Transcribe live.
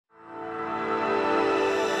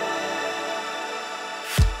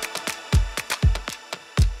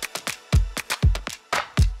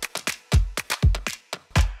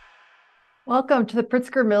Welcome to the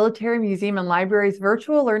Pritzker Military Museum and Library's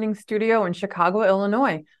virtual learning studio in Chicago,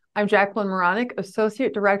 Illinois. I'm Jacqueline Moronic,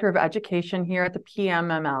 Associate Director of Education here at the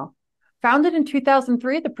PMML. Founded in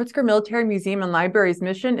 2003, the Pritzker Military Museum and Library's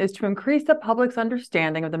mission is to increase the public's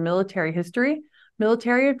understanding of the military history,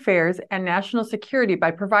 military affairs, and national security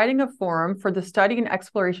by providing a forum for the study and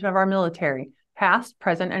exploration of our military, past,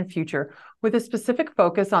 present, and future, with a specific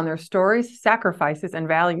focus on their stories, sacrifices, and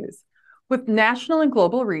values. With national and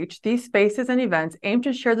global reach, these spaces and events aim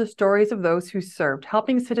to share the stories of those who served,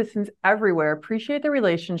 helping citizens everywhere appreciate the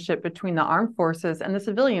relationship between the armed forces and the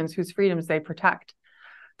civilians whose freedoms they protect.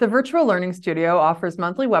 The virtual learning studio offers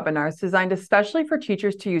monthly webinars designed especially for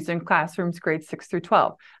teachers to use in classrooms grades 6 through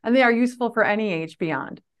 12, and they are useful for any age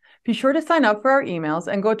beyond. Be sure to sign up for our emails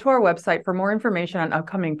and go to our website for more information on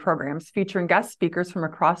upcoming programs featuring guest speakers from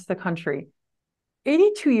across the country.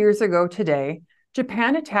 82 years ago today,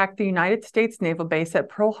 Japan attacked the United States naval base at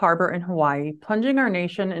Pearl Harbor in Hawaii, plunging our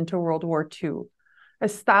nation into World War II.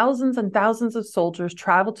 As thousands and thousands of soldiers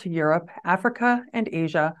traveled to Europe, Africa, and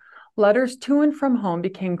Asia, letters to and from home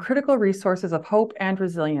became critical resources of hope and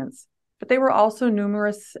resilience, but they were also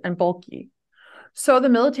numerous and bulky. So the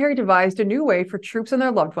military devised a new way for troops and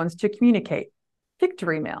their loved ones to communicate: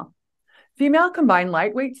 victory mail. V-mail combined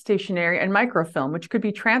lightweight stationery and microfilm, which could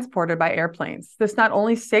be transported by airplanes. This not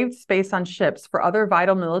only saved space on ships for other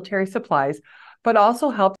vital military supplies, but also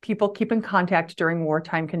helped people keep in contact during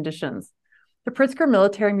wartime conditions. The Pritzker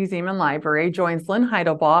Military Museum and Library joins Lynn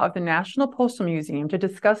Heidelbaugh of the National Postal Museum to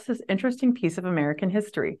discuss this interesting piece of American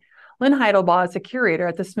history. Lynn Heidelbaugh is a curator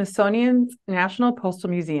at the Smithsonian National Postal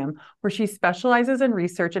Museum, where she specializes in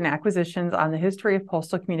research and acquisitions on the history of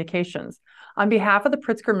postal communications. On behalf of the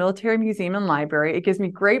Pritzker Military Museum and Library, it gives me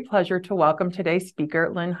great pleasure to welcome today's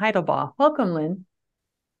speaker, Lynn Heidelbaugh. Welcome, Lynn.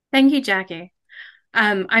 Thank you, Jackie.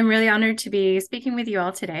 I'm really honored to be speaking with you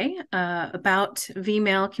all today about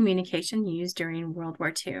V-mail communication used during World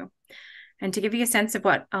War II. And to give you a sense of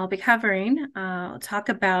what I'll be covering, I'll talk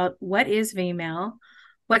about what is V-mail,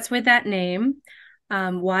 what's with that name,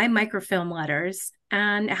 why microfilm letters,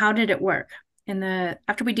 and how did it work.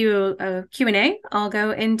 After we do a Q&A, I'll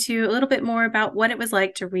go into a little bit more about what it was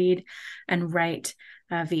like to read and write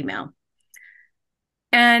V-mail.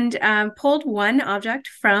 And pulled one object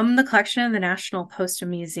from the collection of the National Postal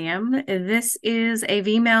Museum. This is a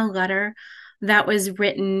V-mail letter that was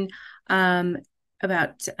written about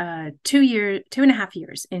 2.5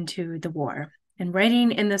 years into the war. And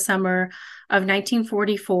writing in the summer of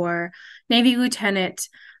 1944, Navy Lieutenant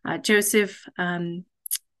Joseph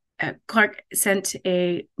Clark sent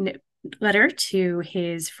a letter to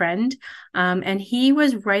his friend, and he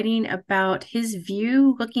was writing about his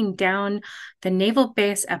view looking down the naval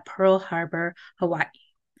base at Pearl Harbor, Hawaii.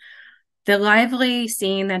 The lively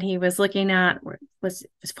scene that he was looking at was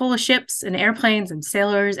full of ships and airplanes and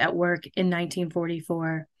sailors at work in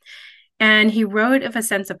 1944. And he wrote of a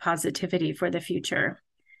sense of positivity for the future.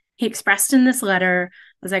 He expressed in this letter,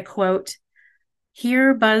 as I quote,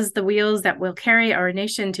 "Here buzz the wheels that will carry our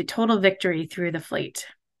nation to total victory through the fleet."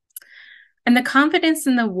 And the confidence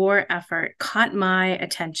in the war effort caught my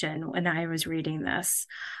attention when I was reading this.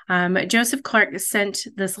 Joseph Clark sent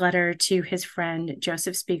this letter to his friend,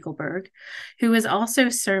 Joseph Spiegelberg, who was also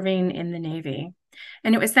serving in the Navy.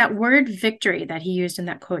 And it was that word victory that he used in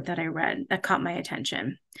that quote that I read that caught my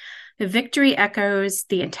attention. The victory echoes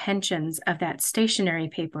the intentions of that stationery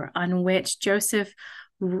paper on which Joseph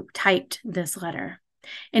typed this letter.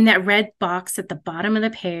 In that red box at the bottom of the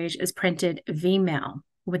page is printed V-mail,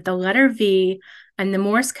 with the letter V and the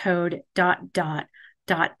Morse code ...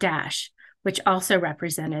 which also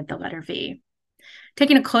represented the letter V.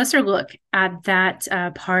 Taking a closer look at that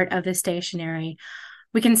part of the stationery,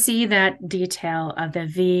 we can see that detail of the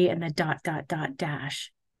V and the ...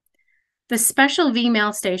 The special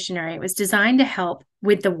V-mail stationery was designed to help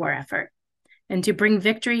with the war effort and to bring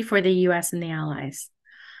victory for the U.S. and the Allies.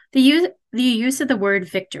 The use of the word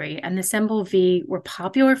victory and the symbol V were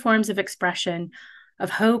popular forms of expression of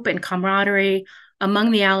hope and camaraderie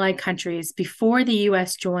among the Allied countries before the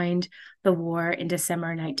U.S. joined the war in December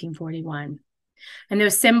 1941. And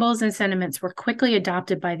those symbols and sentiments were quickly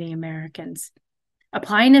adopted by the Americans.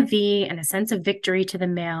 Applying a V and a sense of victory to the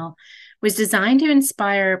mail was designed to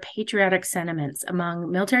inspire patriotic sentiments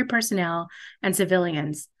among military personnel and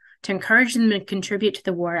civilians to encourage them to contribute to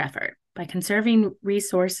the war effort by conserving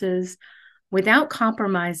resources without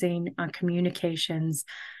compromising on communications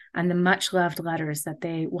and the much-loved letters that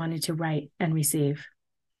they wanted to write and receive.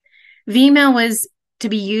 V-mail was to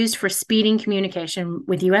be used for speeding communication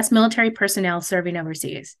with U.S. military personnel serving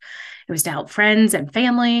overseas. It was to help friends and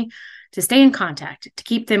family to stay in contact, to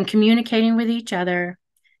keep them communicating with each other,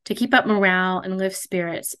 to keep up morale and lift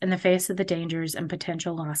spirits in the face of the dangers and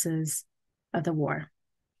potential losses of the war.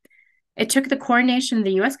 It took the coordination of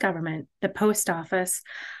the U.S. government, the post office,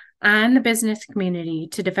 and the business community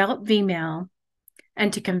to develop V-mail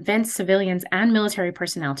and to convince civilians and military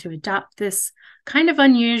personnel to adopt this kind of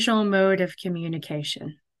unusual mode of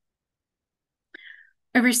communication.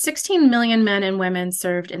 Over 16 million men and women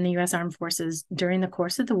served in the U.S. Armed Forces during the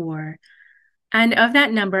course of the war, and of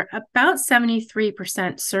that number, about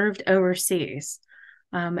 73% served overseas.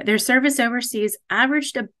 Their service overseas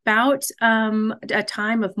averaged about a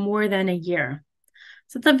time of more than a year.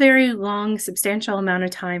 So it's a very long, substantial amount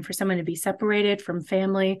of time for someone to be separated from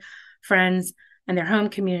family, friends, and their home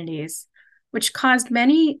communities, which caused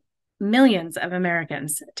many millions of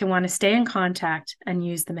Americans to want to stay in contact and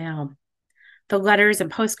use the mail. The letters and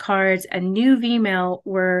postcards and new V-mail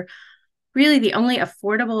were really the only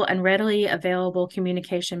affordable and readily available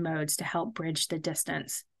communication modes to help bridge the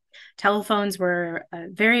distance. Telephones were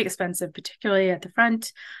very expensive, particularly at the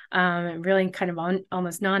front, really kind of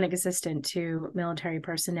almost non-existent to military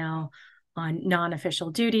personnel on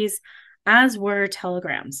non-official duties, as were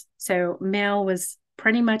telegrams. So mail was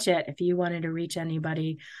pretty much it if you wanted to reach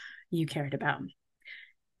anybody you cared about.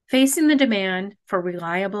 Facing the demand for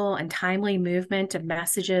reliable and timely movement of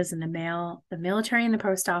messages in the mail, the military and the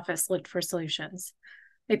post office looked for solutions.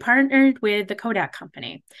 They partnered with the Kodak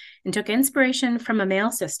Company and took inspiration from a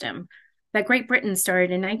mail system that Great Britain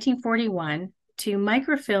started in 1941 to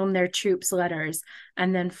microfilm their troops' letters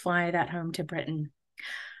and then fly that home to Britain.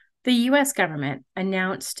 The U.S. government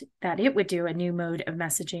announced that it would do a new mode of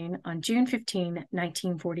messaging on June 15,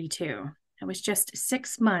 1942. It was just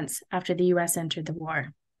 6 months after the U.S. entered the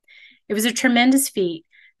war. It was a tremendous feat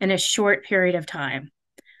in a short period of time.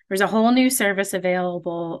 There's a whole new service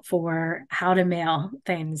available for how to mail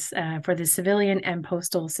things for the civilian and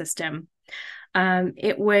postal system.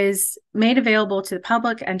 It was made available to the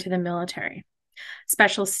public and to the military.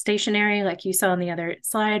 Special stationery, like you saw on the other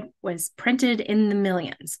slide, was printed in the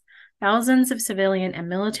millions. Thousands of civilian and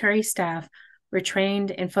military staff were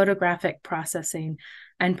trained in photographic processing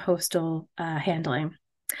and postal handling.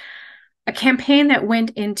 A campaign that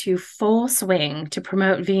went into full swing to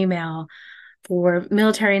promote V-mail for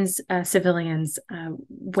military and civilians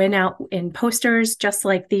went out in posters just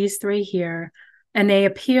like these three here, and they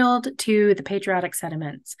appealed to the patriotic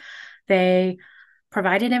sentiments. They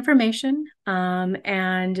provided information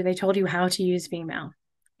and they told you how to use V-mail.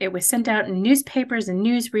 It was sent out in newspapers and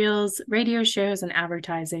newsreels, radio shows, and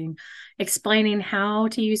advertising, explaining how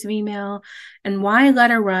to use V-mail and why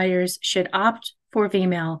letter writers should opt for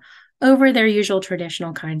V-mail over their usual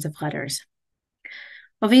traditional kinds of letters.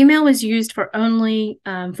 Well, V-mail was used for only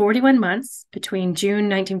 41 months between June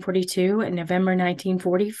 1942 and November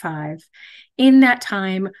 1945. In that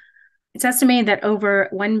time, it's estimated that over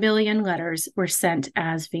 1 billion letters were sent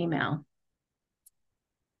as V-mail.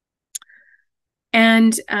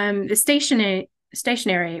 And the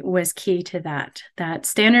stationery was key to that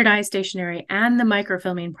standardized stationery and the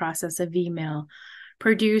microfilming process of V-mail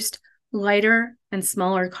produced lighter and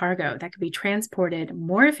smaller cargo that could be transported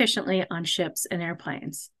more efficiently on ships and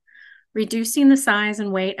airplanes. Reducing the size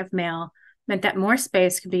and weight of mail meant that more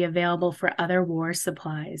space could be available for other war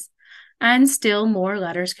supplies, and still more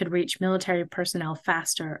letters could reach military personnel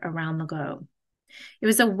faster around the globe. It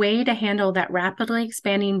was a way to handle that rapidly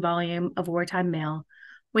expanding volume of wartime mail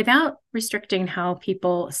without restricting how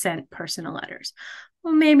people sent personal letters.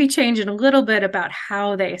 Well, maybe changing a little bit about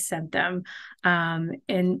how they sent them,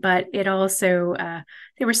 but it also,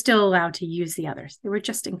 they were still allowed to use the others. They were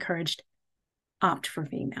just encouraged opt for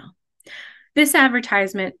V-mail. This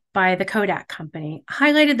advertisement by the Kodak Company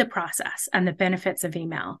highlighted the process and the benefits of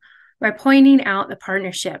V-mail by pointing out the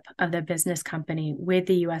partnership of the business company with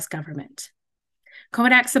the U.S. government.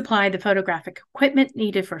 Kodak supplied the photographic equipment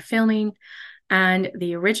needed for filming and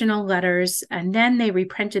the original letters, and then they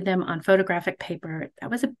reprinted them on photographic paper that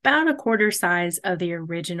was about a quarter size of the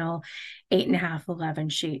original 8.5-11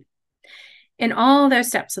 sheet. In all those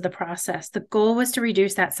steps of the process, the goal was to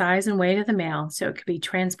reduce that size and weight of the mail so it could be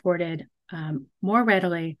transported more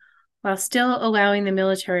readily while still allowing the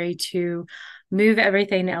military to move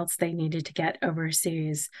everything else they needed to get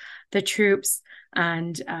overseas, the troops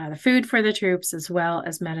and the food for the troops, as well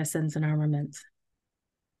as medicines and armaments.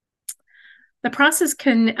 The process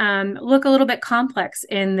can look a little bit complex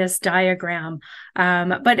in this diagram,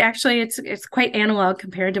 but actually it's quite analog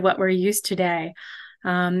compared to what we're used today.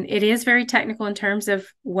 It is very technical in terms of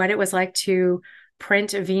what it was like to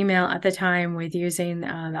print V-mail at the time with using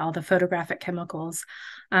all the photographic chemicals.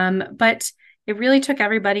 But it really took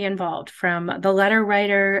everybody involved, from the letter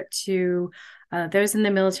writer to those in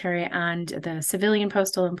the military and the civilian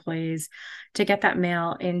postal employees to get that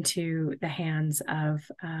mail into the hands of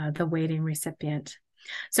the waiting recipient.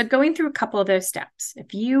 So going through a couple of those steps,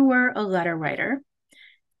 if you were a letter writer,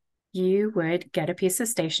 you would get a piece of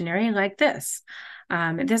stationery like this.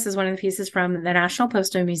 This is one of the pieces from the National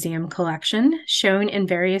Postal Museum collection, shown in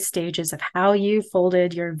various stages of how you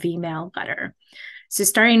folded your V-mail letter. So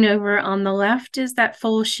starting over on the left is that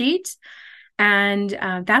full sheet, and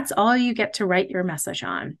that's all you get to write your message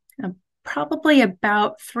on. Probably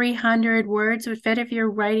about 300 words would fit if you're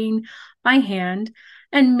writing by hand,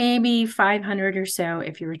 and maybe 500 or so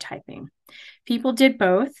if you were typing. People did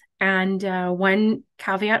both, and one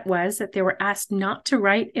caveat was that they were asked not to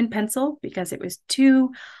write in pencil because it was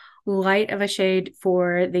too light of a shade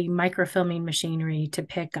for the microfilming machinery to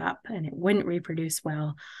pick up, and it wouldn't reproduce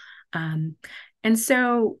well. And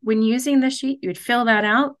so when using the sheet, you'd fill that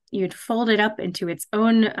out, you'd fold it up into its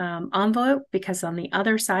own envelope, because on the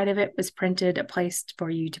other side of it was printed a place for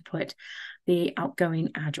you to put the outgoing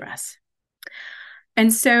address.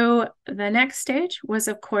 And so the next stage was,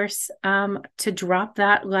 of course, to drop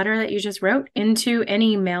that letter that you just wrote into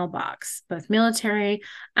any mailbox. Both military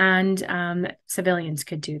and civilians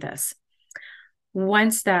could do this.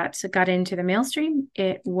 Once that got into the mail stream,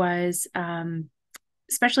 it was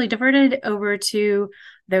especially diverted over to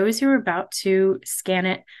those who were about to scan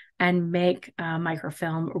it and make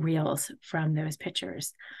microfilm reels from those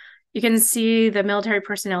pictures. You can see the military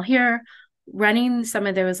personnel here running some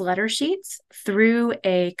of those letter sheets through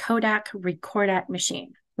a Kodak Recordat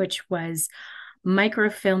machine, which was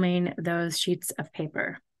microfilming those sheets of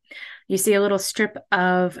paper. You see a little strip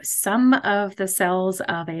of some of the cells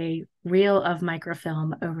of a reel of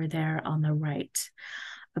microfilm over there on the right.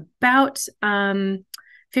 About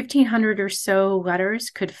 1,500 or so letters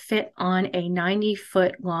could fit on a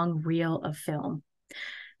 90-foot long reel of film.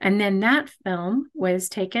 And then that film was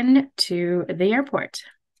taken to the airport.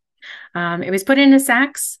 It was put into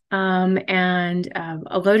sacks and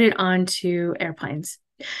loaded onto airplanes.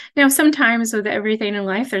 Now, sometimes with everything in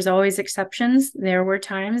life, there's always exceptions. There were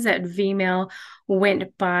times that V-mail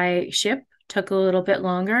went by ship, took a little bit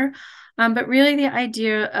longer. But really the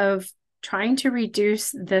idea of trying to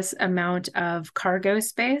reduce this amount of cargo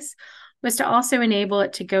space was to also enable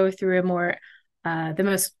it to go through a more, the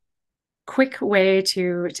most quick way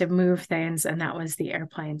to move things, and that was the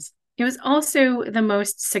airplanes. It was also the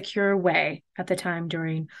most secure way at the time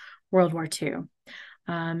during World War II.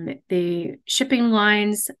 The shipping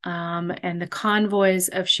lines and the convoys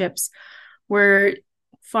of ships were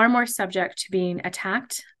far more subject to being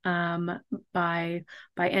attacked by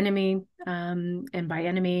enemy and by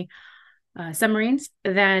enemy submarines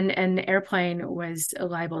than an airplane was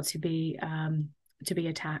liable to be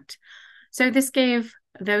attacked. So this gave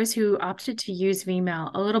those who opted to use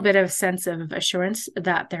V-mail a little bit of sense of assurance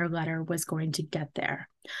that their letter was going to get there.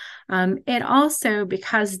 It also,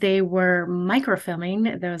 because they were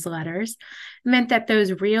microfilming those letters, meant that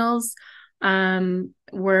those reels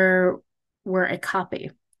were a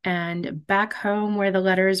copy. And back home where the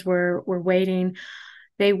letters were waiting,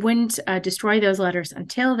 they wouldn't destroy those letters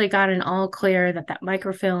until they got an all clear that that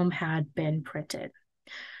microfilm had been printed.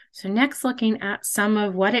 So next, looking at some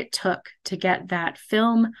of what it took to get that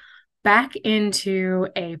film back into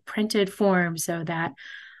a printed form so that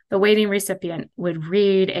the waiting recipient would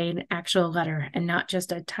read an actual letter and not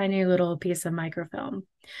just a tiny little piece of microfilm.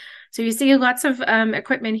 So you see lots of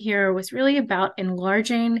equipment here was really about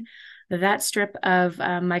enlarging that strip of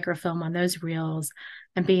microfilm on those reels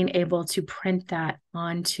and being able to print that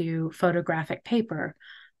onto photographic paper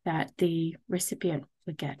that the recipient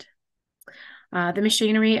would get. The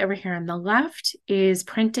machinery over here on the left is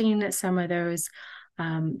printing some of those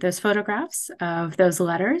photographs of those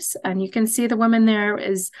letters. And you can see the woman there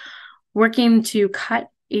is working to cut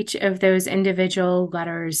each of those individual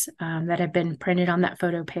letters that have been printed on that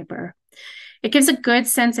photo paper. It gives a good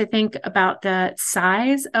sense, I think, about the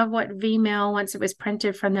size of what V-mail, once it was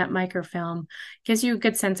printed from that microfilm, gives you a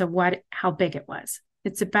good sense of how big it was.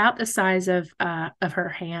 It's about the size of her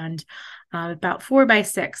hand, about 4 by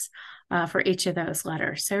 6 for each of those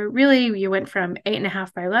letters. So really, you went from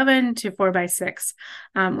 8.5 by 11 to 4 by 6,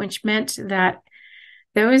 which meant that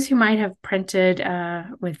those who might have printed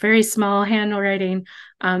with very small handwriting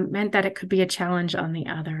meant that it could be a challenge on the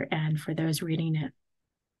other end for those reading it.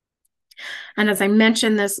 And as I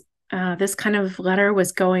mentioned, this kind of letter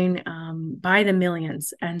was going by the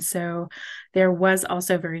millions. And so there was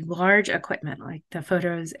also very large equipment, like the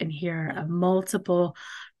photos in here of multiple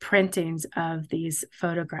printings of these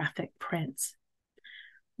photographic prints.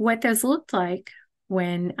 What those looked like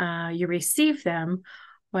when you received them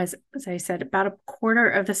was, as I said, about a quarter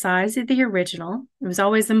of the size of the original. It was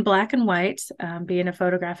always in black and white, being a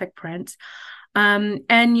photographic print.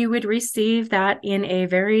 And you would receive that in a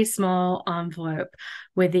very small envelope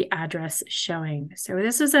with the address showing. So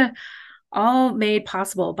this is all made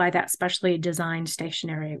possible by that specially designed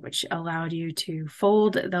stationery, which allowed you to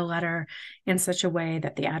fold the letter in such a way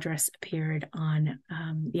that the address appeared on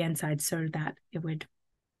the inside so that it would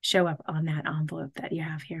show up on that envelope that you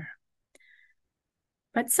have here.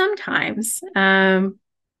 But sometimes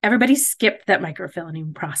everybody skipped that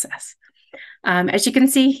microfilming process. As you can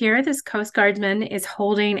see here, this Coast Guardsman is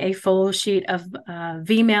holding a full sheet of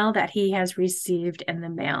V-mail that he has received in the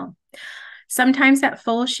mail. Sometimes that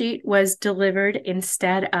full sheet was delivered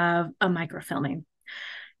instead of a microfilming.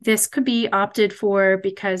 This could be opted for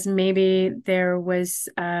because maybe there was,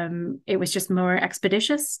 it was just more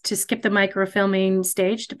expeditious to skip the microfilming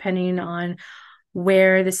stage depending on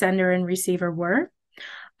where the sender and receiver were.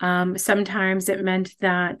 Sometimes it meant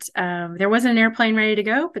that there wasn't an airplane ready to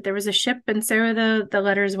go, but there was a ship, and so the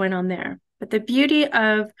letters went on there. But the beauty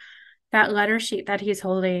of that letter sheet that he's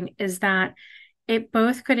holding is that it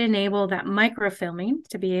both could enable that microfilming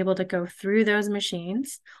to be able to go through those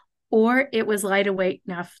machines, or it was lightweight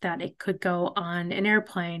enough that it could go on an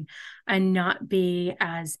airplane and not be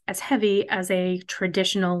as heavy as a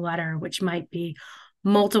traditional letter, which might be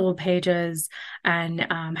multiple pages and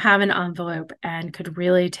have an envelope and could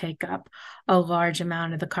really take up a large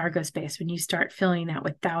amount of the cargo space when you start filling that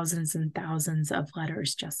with thousands and thousands of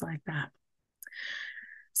letters just like that.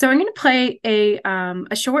 So I'm going to play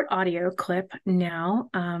a short audio clip now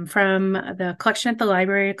from the collection at the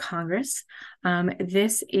Library of Congress.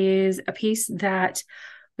 This is a piece that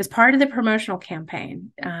was part of the promotional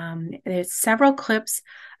campaign. There's several clips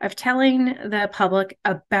of telling the public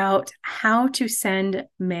about how to send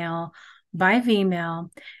mail by V-mail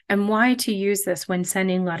and why to use this when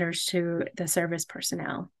sending letters to the service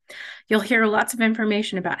personnel. You'll hear lots of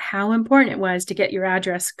information about how important it was to get your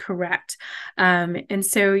address correct. And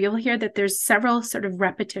so you'll hear that there's several sort of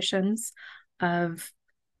repetitions of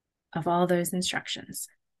all those instructions.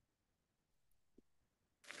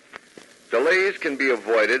 Delays can be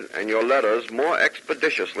avoided and your letters more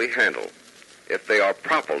expeditiously handled if they are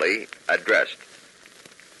properly addressed.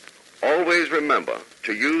 Always remember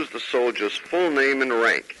to use the soldier's full name and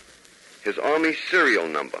rank, his Army serial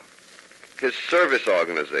number, his service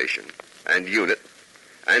organization and unit,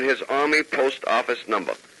 and his Army Post Office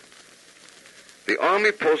number. The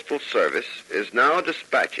Army Postal Service is now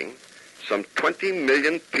dispatching some 20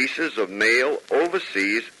 million pieces of mail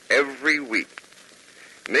overseas every week,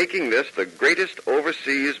 making this the greatest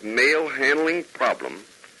overseas mail handling problem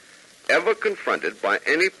ever confronted by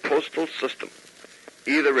any postal system,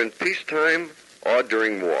 either in peacetime or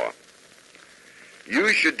during war. You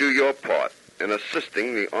should do your part in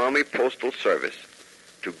assisting the Army Postal Service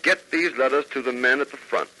to get these letters to the men at the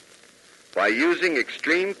front by using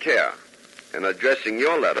extreme care in addressing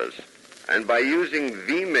your letters and by using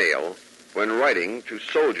V-mail when writing to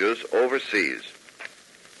soldiers overseas.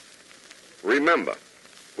 Remember,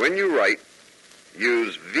 when you write,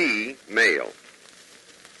 use V-mail.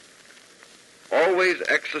 Always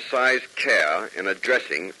exercise care in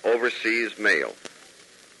addressing overseas mail.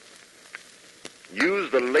 Use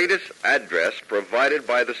the latest address provided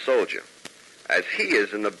by the soldier, as he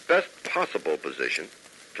is in the best possible position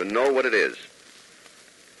to know what it is.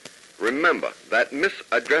 Remember that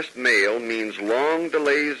misaddressed mail means long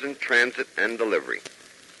delays in transit and delivery.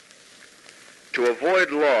 To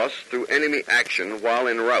avoid loss through enemy action while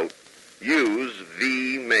en route, use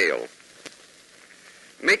V-mail.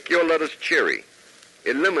 Make your letters cheery.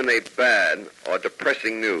 Eliminate bad or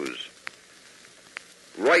depressing news.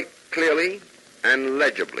 Write clearly and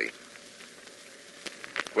legibly.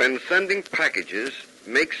 When sending packages,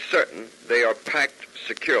 make certain they are packed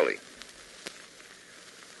securely.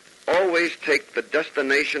 Always take the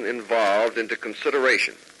destination involved into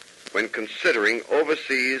consideration when considering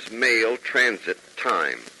overseas mail transit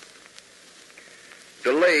time.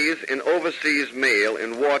 Delays in overseas mail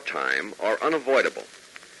in wartime are unavoidable.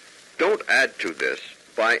 Don't add to this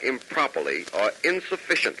by improperly or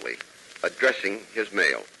insufficiently addressing his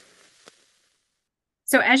mail.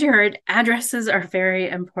 So as you heard, addresses are very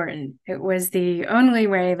important. It was the only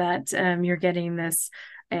way that you're getting this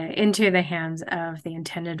into the hands of the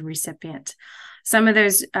intended recipient. Some of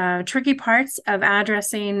those tricky parts of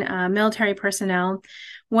addressing military personnel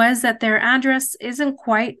was that their address isn't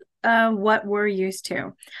quite what we're used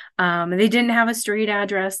to. They didn't have a street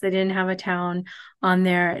address. They didn't have a town on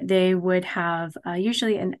there. They would have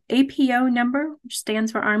usually an APO number, which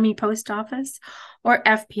stands for Army Post Office, or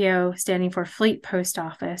FPO, standing for Fleet Post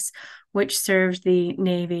Office, which serves the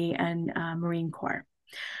Navy and Marine Corps.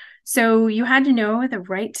 So you had to know the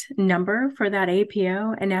right number for that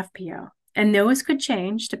APO and FPO. And those could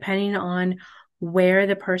change depending on where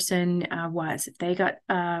the person was. If they got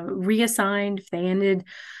reassigned, if they ended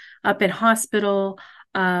up in hospital,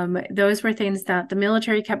 those were things that the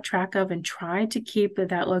military kept track of and tried to keep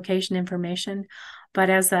that location information. But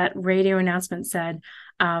as that radio announcement said,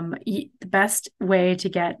 the best way to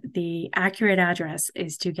get the accurate address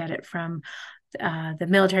is to get it from the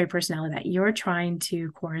military personnel that you're trying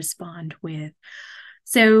to correspond with.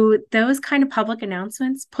 So those kind of public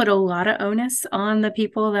announcements put a lot of onus on the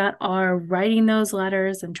people that are writing those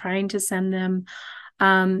letters and trying to send them.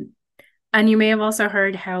 And you may have also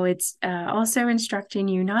heard how it's also instructing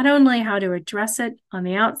you not only how to address it on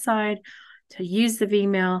the outside, to use the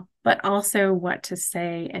V-mail, but also what to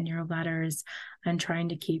say in your letters, and trying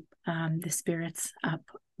to keep the spirits up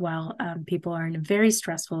while people are in a very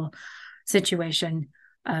stressful situation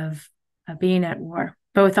of being at war,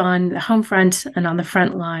 both on the home front and on the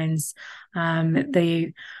front lines.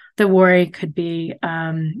 The war could be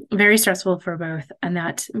very stressful for both, and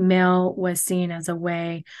that mail was seen as a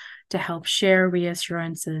way to help share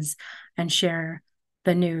reassurances and share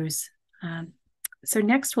the news. So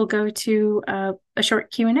next we'll go to a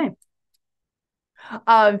short Q&A.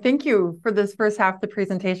 Thank you for this first half of the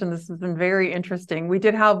presentation. This has been very interesting. We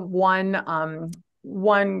did have one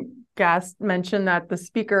guest mention that the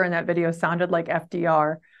speaker in that video sounded like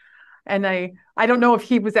FDR. And I don't know if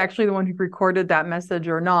he was actually the one who recorded that message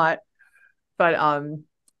or not, but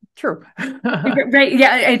true. Right.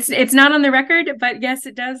 Yeah, it's not on the record, but yes,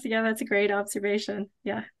 it does. Yeah, that's a great observation.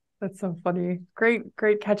 Yeah. That's so funny.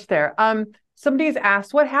 Great catch there. Somebody's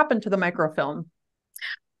asked, what happened to the microfilm?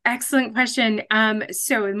 Excellent question.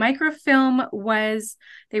 So microfilm was,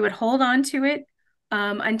 they would hold on to it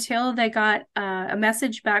until they got a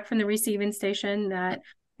message back from the receiving station that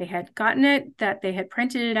they had gotten it, that they had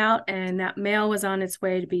printed it out, and that mail was on its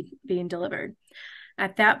way to being delivered.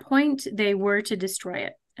 At that point, they were to destroy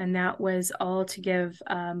it. And that was all to give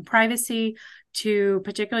privacy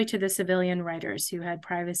particularly to the civilian writers who had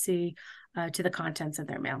privacy to the contents of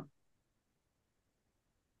their mail.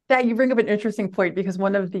 That you bring up an interesting point, because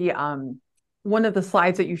one of the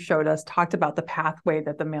slides that you showed us talked about the pathway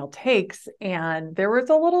that the mail takes, and there was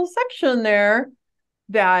a little section there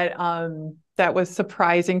that that was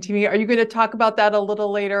surprising to me. Are you going to talk about that a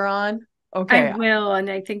little later on? Okay, I will, and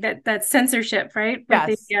I think that's censorship, right?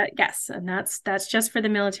 Yes, yes, and that's just for the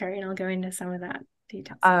military, and I'll go into some of that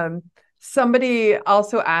details. Somebody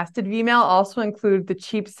also asked, did V-mail also include the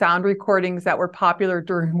cheap sound recordings that were popular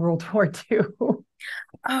during World War II?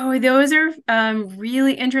 Oh, those are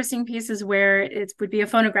really interesting pieces where it would be a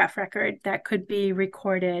phonograph record that could be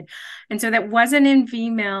recorded. And so that wasn't in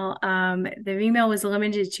V-mail. The V-mail was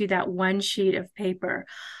limited to that one sheet of paper.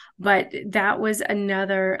 But that was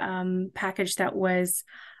another package that was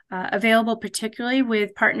available, particularly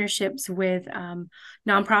with partnerships with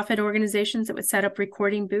nonprofit organizations that would set up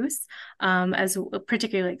recording booths, as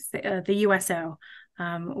particularly the USO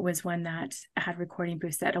was one that had recording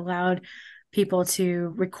booths that allowed people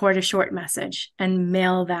to record a short message and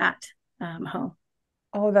mail that home.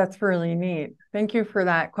 Oh, that's really neat. Thank you for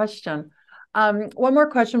that question. One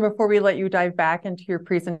more question before we let you dive back into your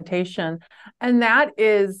presentation, and that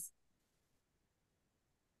is,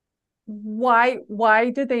 why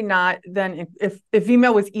did they not then, if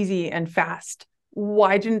email was easy and fast,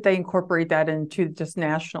 why didn't they incorporate that into just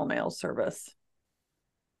national mail service?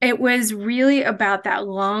 It was really about that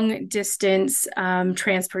long distance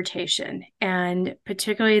transportation, and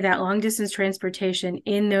particularly that long distance transportation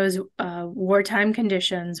in those wartime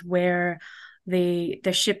conditions where the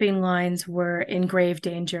shipping lines were in grave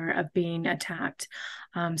danger of being attacked.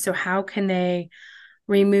 So how can they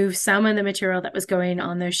remove some of the material that was going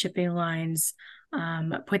on those shipping lines,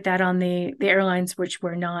 put that on the airlines which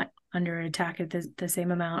were not under attack at the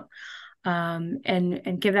same amount,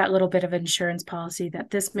 and give that little bit of insurance policy that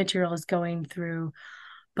this material is going through,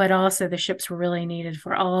 but also the ships were really needed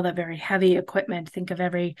for all the very heavy equipment. Think of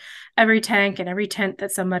every tank and every tent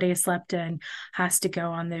that somebody slept in has to go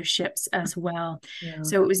on those ships as well. Yeah.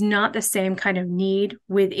 So it was not the same kind of need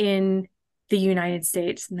within the United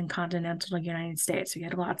States and the continental United States. We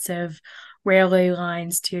had lots of railway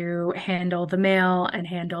lines to handle the mail and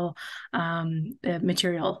handle the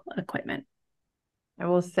material equipment. I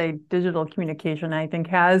will say digital communication, I think,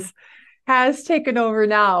 has has taken over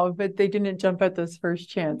now, but they didn't jump at this first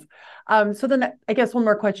chance. So then I guess one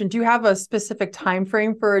more question. Do you have a specific time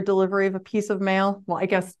frame for a delivery of a piece of mail? Well, I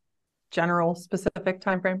guess general specific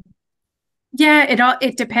time frame. Yeah,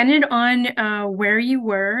 it depended on where you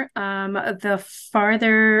were. The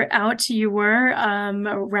farther out you were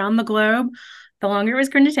around the globe, the longer it was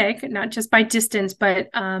going to take, not just by distance, but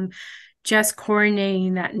just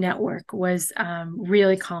coordinating that network was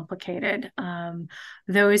really complicated.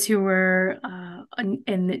 Those who were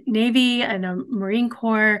in the Navy and the Marine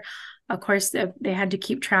Corps, of course, they had to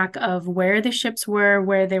keep track of where the ships were,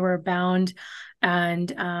 where they were bound.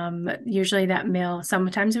 And usually that mail,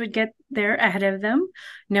 sometimes it would get there ahead of them,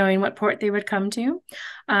 knowing what port they would come to.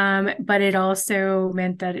 But it also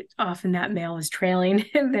meant that often that mail was trailing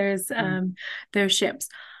those ships.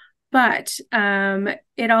 But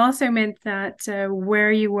it also meant that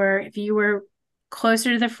where you were, if you were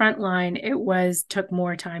closer to the front line, took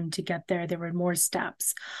more time to get there. There were more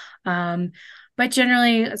steps. But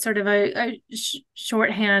generally, sort of a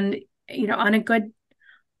shorthand, on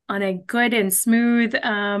a good and smooth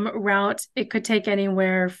route, it could take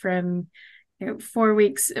anywhere from 4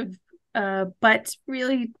 weeks but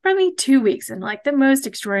really probably 2 weeks in like the most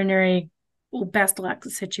extraordinary, best luck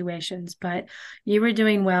situations. But you were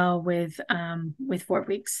doing well with 4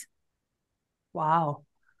 weeks. Wow,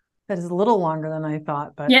 that is a little longer than I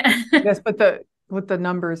thought, but yeah. I guess with the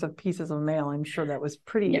numbers of pieces of mail, I'm sure that was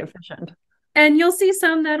pretty efficient. And you'll see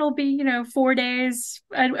some that'll be, 4 days,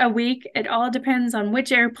 a week. It all depends on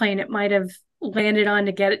which airplane it might have landed on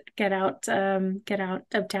to get out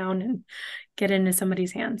of town and get into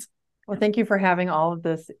somebody's hands. Well, thank you for having all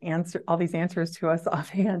these answers to us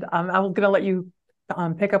offhand. I'm going to let you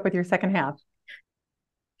pick up with your second half.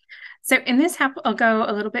 So in this half, I'll go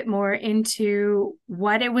a little bit more into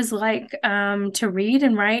what it was like to read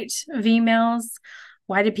and write V-mails.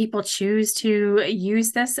 Why did people choose to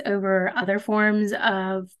use this over other forms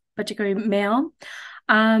of particularly mail?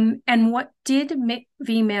 And what did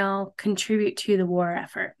V-mail contribute to the war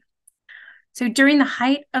effort? So during the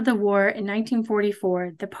height of the war in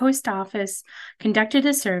 1944, the post office conducted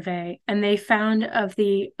a survey, and they found of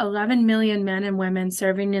the 11 million men and women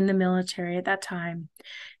serving in the military at that time,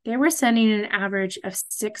 they were sending an average of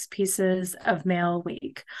 6 pieces of mail a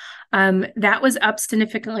week. That was up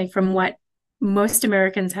significantly from what most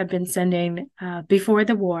Americans had been sending before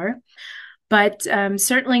the war, but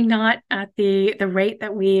certainly not at the rate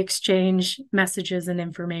that we exchange messages and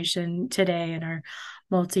information today in our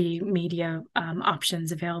multimedia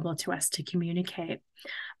options available to us to communicate.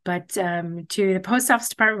 But to the Post Office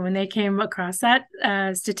Department, when they came across that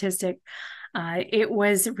statistic, it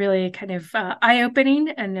was really kind of eye-opening,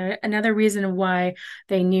 and another reason why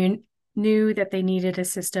they knew that they needed a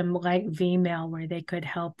system like V-mail where they could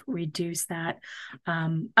help reduce that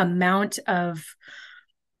amount of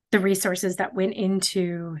the resources that went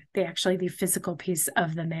into the physical piece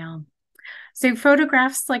of the mail. So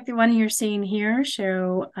photographs like the one you're seeing here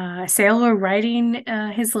show a sailor writing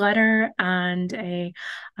his letter and a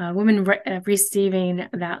woman receiving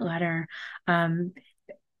that letter.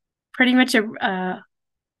 Pretty much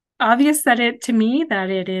obvious that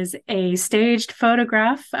it is a staged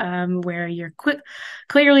photograph where you're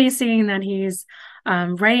clearly seeing that he's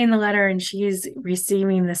writing the letter and she's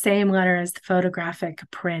receiving the same letter as the photographic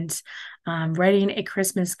print, writing a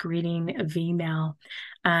Christmas greeting V-mail.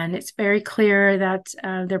 And it's very clear that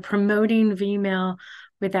they're promoting V-mail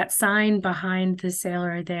with that sign behind the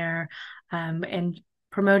sailor there, and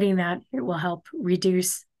promoting that it will help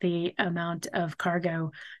reduce the amount of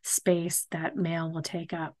cargo space that mail will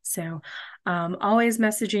take up. So always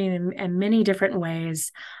messaging in many different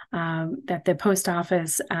ways that the post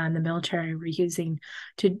office and the military were using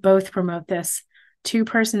to both promote this to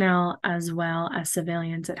personnel as well as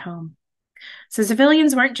civilians at home. So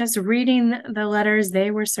civilians weren't just reading the letters, they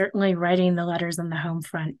were certainly writing the letters on the home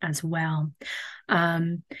front as well.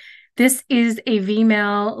 This is a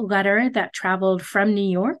V-mail letter that traveled from New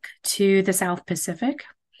York to the South Pacific.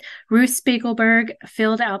 Ruth Spiegelberg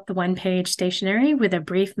filled out the one-page stationery with a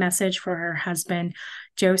brief message for her husband,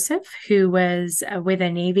 Joseph, who was with a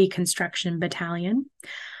Navy construction battalion.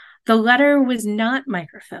 The letter was not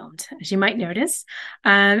microfilmed, as you might notice.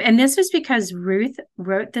 And this was because Ruth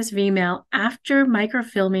wrote this V-mail after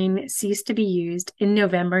microfilming ceased to be used in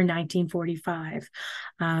November 1945,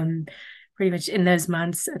 pretty much in those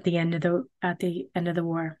months at the end of the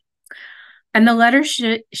war. And the letter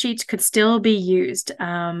sheets could still be used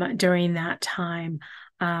during that time.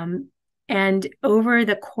 And over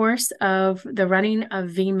the course of the running of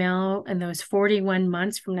V-mail in those 41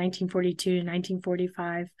 months from 1942 to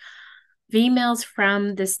 1945, V-mails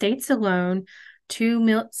from the States alone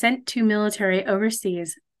sent to military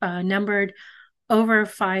overseas numbered over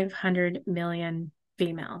 500 million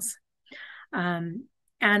females. And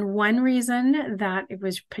one reason that it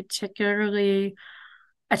was particularly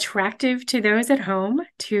attractive to those at home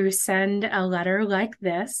to send a letter like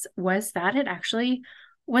this was that it actually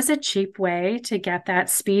was a cheap way to get that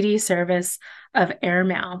speedy service of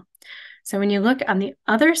airmail. So when you look on the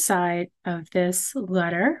other side of this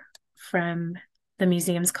letter from the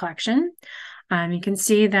museum's collection, you can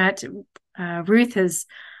see that Ruth has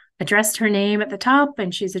addressed her name at the top,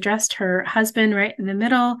 and she's addressed her husband right in the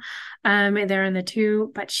middle there in the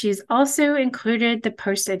two, but she's also included the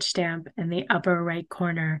postage stamp in the upper right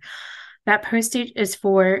corner. That postage is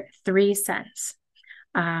for 3 cents.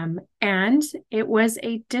 And it was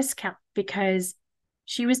a discount because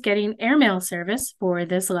she was getting airmail service for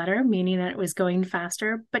this letter, meaning that it was going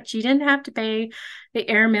faster, but she didn't have to pay the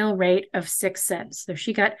airmail rate of 6 cents. So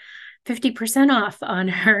she got 50% off on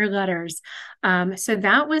her letters. So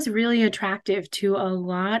that was really attractive to a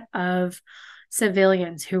lot of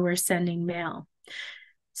civilians who were sending mail.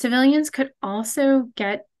 Civilians could also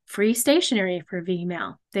get free stationery for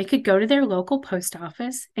V-mail. They could go to their local post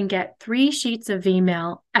office and get 3 sheets of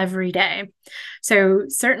V-mail every day. So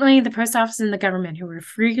certainly the post office and the government, who were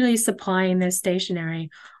freely supplying this stationery,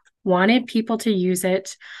 wanted people to use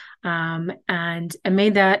it and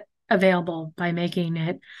made that available by making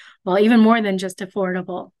it, well, even more than just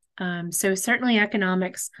affordable. So certainly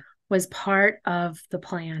economics was part of the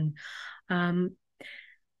plan.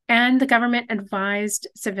 And the government advised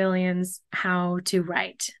civilians how to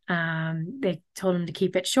write. They told them to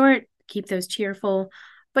keep it short, keep those cheerful,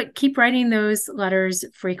 but keep writing those letters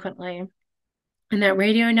frequently. And that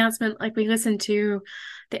radio announcement, like we listened to,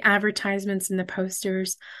 the advertisements and the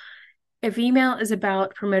posters, if email is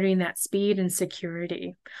about promoting that speed and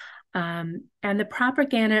security. And the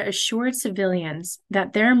propaganda assured civilians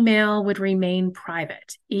that their mail would remain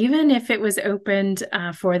private, even if it was opened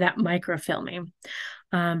for that microfilming.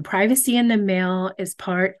 Privacy in the mail is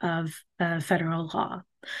part of federal law.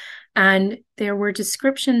 And there were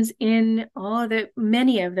descriptions in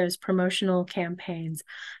many of those promotional campaigns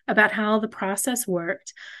about how the process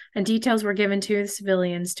worked, and details were given to the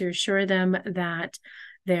civilians to assure them that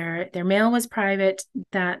their mail was private,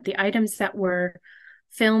 that the items that were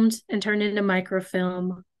filmed and turned into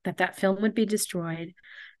microfilm, that film would be destroyed,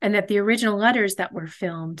 and that the original letters that were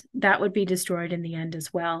filmed, that would be destroyed in the end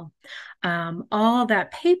as well. All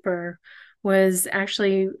that paper was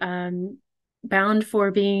actually bound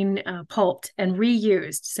for being pulped and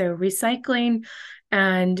reused. So recycling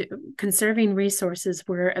and conserving resources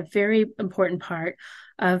were a very important part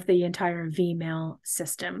of the entire V-mail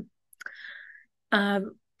system.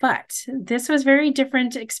 But this was very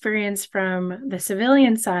different experience from the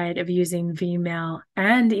civilian side of using V-mail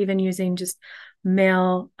and even using just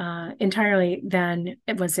mail entirely than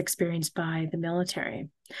it was experienced by the military.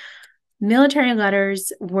 Military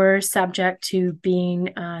letters were subject to being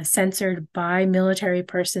censored by military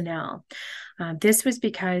personnel. This was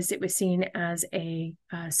because it was seen as a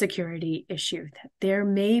security issue. There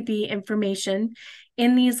may be information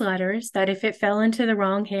in these letters that if it fell into the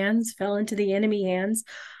wrong hands, fell into the enemy hands,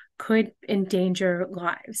 could endanger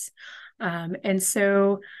lives. And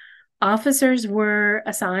so officers were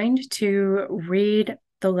assigned to read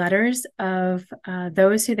the letters of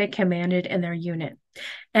those who they commanded in their unit.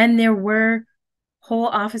 And there were whole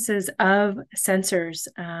offices of censors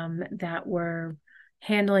that were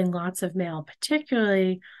handling lots of mail,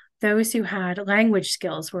 particularly those who had language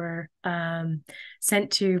skills were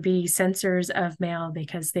sent to be censors of mail,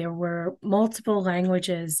 because there were multiple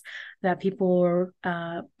languages that people were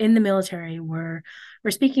in the military were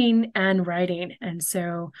speaking and writing. And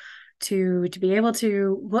so to be able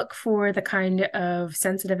to look for the kind of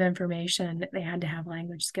sensitive information, they had to have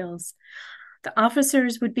language skills. The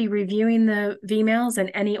officers would be reviewing the V-mails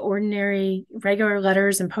and any ordinary regular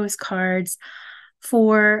letters and postcards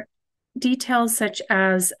for details such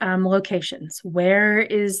as locations. Where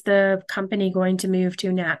is the company going to move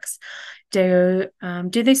to next? Do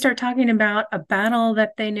they start talking about a battle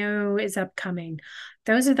that they know is upcoming?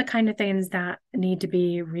 Those are the kind of things that need to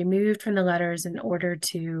be removed from the letters in order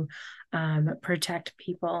to protect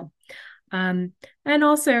people. And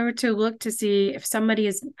also to look to see if somebody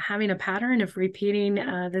is having a pattern of repeating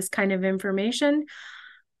this kind of information.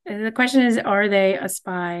 And the question is, are they a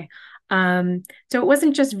spy? So it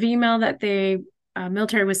wasn't just V-mail that the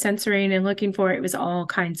military was censoring and looking for. It was all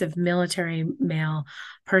kinds of military mail,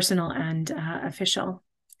 personal and official.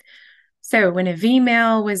 So when a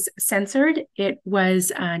V-mail was censored, it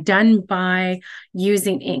was done by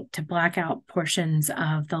using ink to black out portions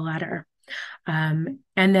of the letter. And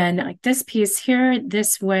then like this piece here,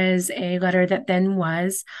 this was a letter that then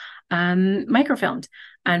was microfilmed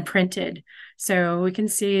and printed. So we can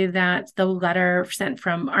see that the letter sent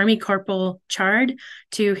from Army Corporal Chard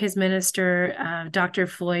to his minister, Dr.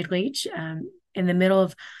 Floyd Leach, in the middle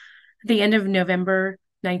of the end of November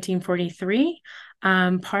 1943.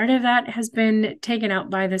 Part of that has been taken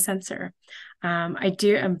out by the censor.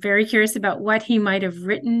 I'm very curious about what he might have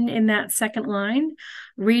written in that second line.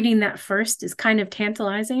 Reading that first is kind of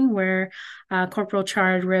tantalizing, where Corporal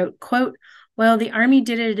Chard wrote, quote, "Well, the Army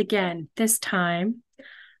did it again, this time."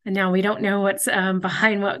 And now we don't know what's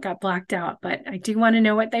behind what got blacked out, but I do want to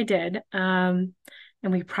know what they did. And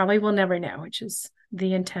we probably will never know, which is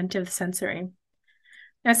the intent of censoring.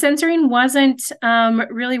 Now, censoring wasn't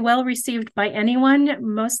really well received by anyone.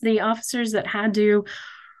 Most of the officers that had to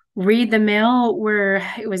read the mail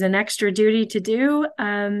it was an extra duty to do.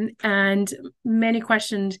 And many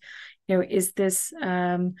questioned, is this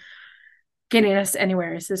getting us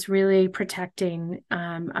anywhere? Is this really protecting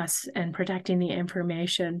us and protecting the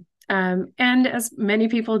information? And as many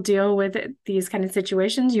people deal with these kind of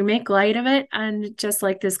situations, you make light of it. And just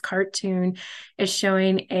like this cartoon is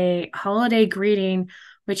showing a holiday greeting,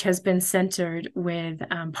 which has been censored with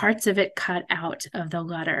parts of it cut out of the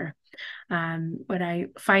letter. What I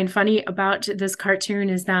find funny about this cartoon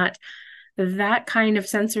is that kind of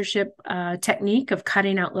censorship technique of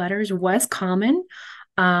cutting out letters was common,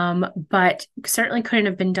 but certainly couldn't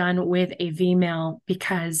have been done with a V-mail,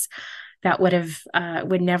 because that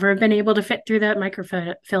would never have been able to fit through that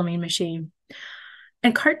microfilming machine.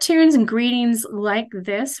 And cartoons and greetings like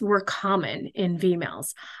this were common in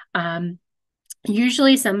V-mails.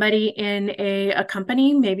 Usually somebody in a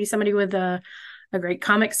company, maybe somebody with a great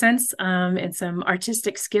comic sense and some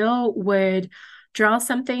artistic skill, would draw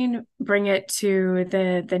something, bring it to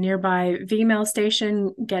the nearby V-mail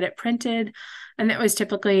station, get it printed, and that was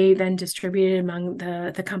typically then distributed among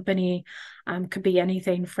the company. Could be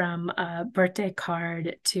anything from a birthday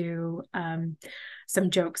card to some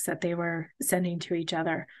jokes that they were sending to each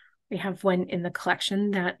other. We have one in the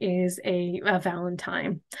collection that is a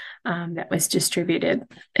Valentine that was distributed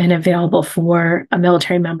and available for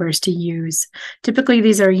military members to use. Typically,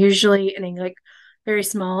 these are usually in a very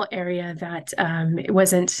small area that it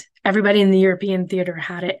wasn't everybody in the European theater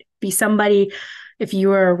had it. Be somebody, if you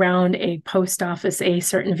were around a post office, a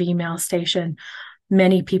certain V-mail station,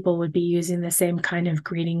 many people would be using the same kind of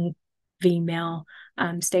greeting V-mail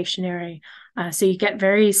stationery. So you get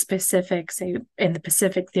very specific, say, in the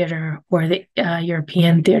Pacific Theater or the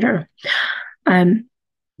European Theater.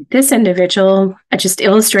 This individual just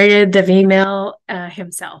illustrated the V-mail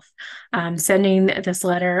himself, sending this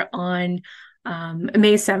letter on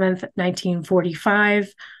May 7th,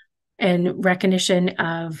 1945, in recognition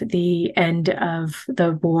of the end of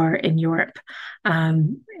the war in Europe.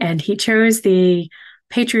 And he chose the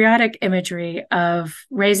patriotic imagery of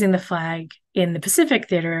raising the flag in the Pacific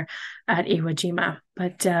Theater at Iwo Jima,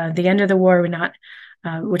 but the end of the war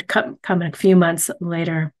would come a few months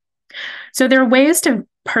later. So there are ways to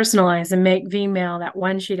personalize and make V-mail, that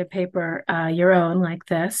one sheet of paper, your own, like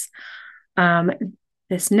this.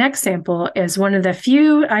 This next sample is one of the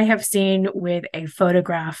few I have seen with a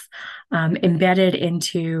photograph embedded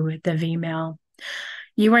into the V-mail.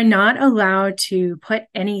 You are not allowed to put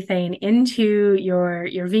anything into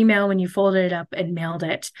your V-mail when you folded it up and mailed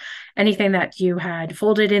it. Anything that you had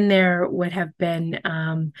folded in there would have hindered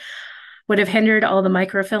all the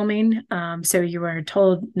microfilming. So you were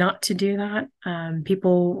told not to do that.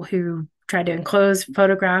 People who tried to enclose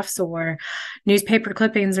photographs or newspaper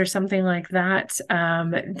clippings or something like that,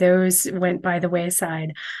 those went by the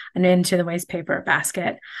wayside and into the waste paper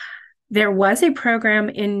basket. There was a program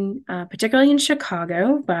particularly in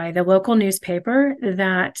Chicago, by the local newspaper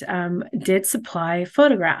that did supply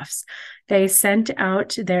photographs. They sent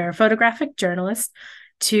out their photographic journalists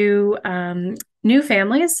to new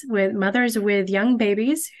families with mothers with young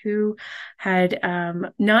babies who had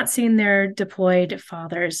not seen their deployed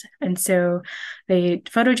fathers. And so the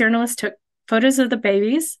photojournalists took photos of the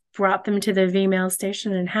babies, brought them to the V-mail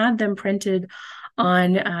station, and had them printed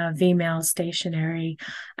on V-mail stationery,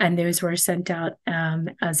 and those were sent out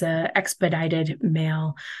as a expedited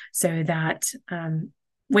mail, so that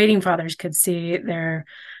waiting fathers could see their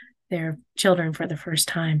children for the first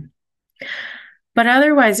time. But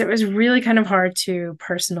otherwise, it was really kind of hard to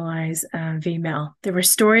personalize V-mail. There were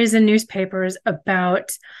stories in newspapers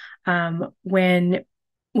about when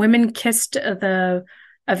women kissed a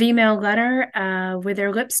V-mail letter with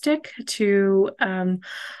their lipstick to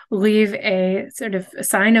leave a sort of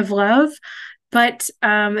sign of love. But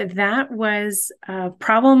that was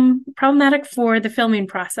problematic for the filming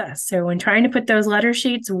process. So when trying to put those letter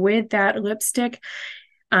sheets with that lipstick,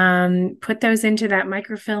 put those into that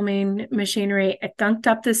microfilming machinery, it gunked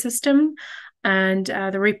up the system. And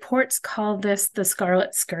the reports call this the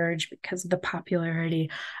Scarlet Scourge because of the popularity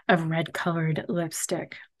of red-colored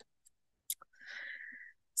lipstick.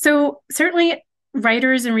 So certainly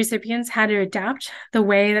writers and recipients had to adapt the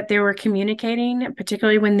way that they were communicating,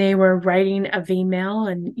 particularly when they were writing a V-mail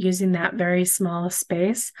and using that very small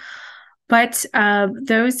space. But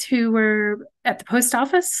those who were at the post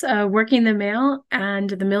office working the mail and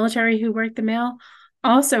the military who worked the mail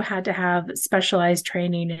also had to have specialized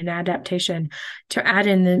training and adaptation to add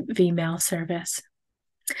in the V-mail service.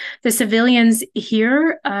 The civilians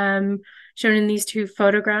here, shown in these two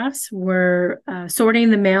photographs, were sorting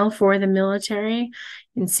the mail for the military.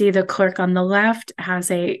 You can see the clerk on the left has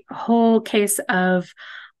a whole case of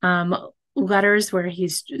letters where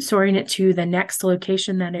he's sorting it to the next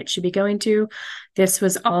location that it should be going to. This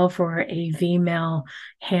was all for a V-mail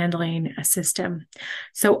handling system.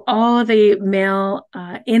 So all the mail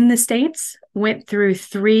in the States went through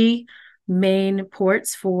 3 main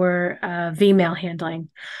ports for V-mail handling.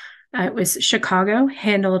 It was Chicago,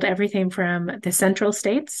 handled everything from the central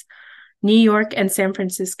states. New York and San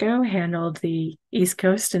Francisco handled the East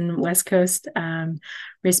Coast and West Coast,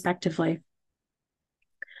 respectively.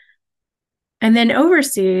 And then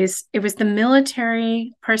overseas, it was the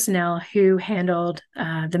military personnel who handled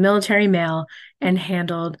the military mail and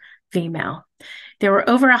handled V-mail. There were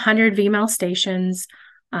over 100 V-mail stations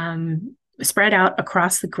spread out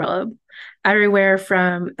across the globe, everywhere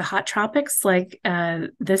from the hot tropics, like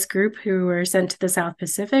this group who were sent to the South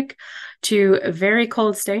Pacific, to very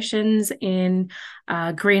cold stations in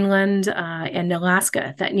Greenland and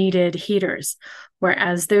Alaska that needed heaters,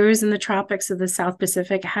 whereas those in the tropics of the South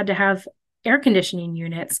Pacific had to have air conditioning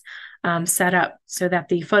units set up so that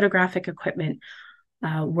the photographic equipment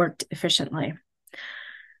worked efficiently.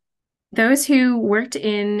 Those who worked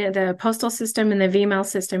in the postal system and the V-mail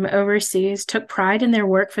system overseas took pride in their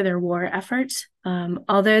work for their war efforts.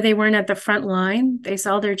 Although they weren't at the front line, they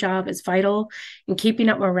saw their job as vital in keeping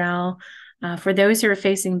up morale for those who are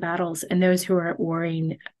facing battles and those who are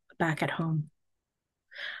warring back at home.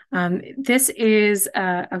 This is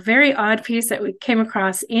a very odd piece that we came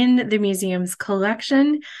across in the museum's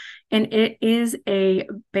collection, and it is a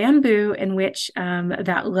bamboo in which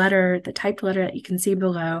that letter, the typed letter that you can see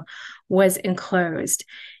below, was enclosed.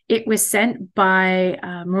 It was sent by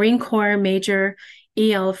Marine Corps Major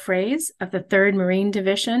E.L. Fraze of the 3rd Marine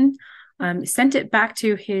Division, sent it back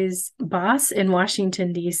to his boss in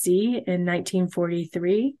Washington, D.C. in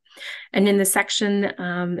 1943. And in the section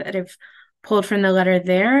that I've pulled from the letter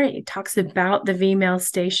there, it talks about the V-mail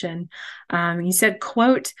station. He said,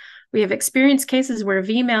 quote, "We have experienced cases where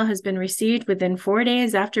V-mail has been received within 4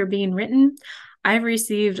 days after being written. I've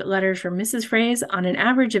received letters from Mrs. Fraze on an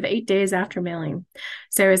average of 8 days after mailing."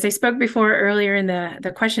 So as I spoke before earlier in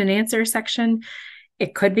the question and answer section,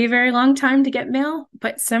 it could be a very long time to get mail,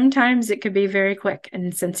 but sometimes it could be very quick.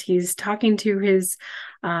 And since he's talking to his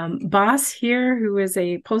boss here, who is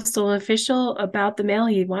a postal official, about the mail,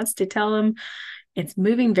 he wants to tell him it's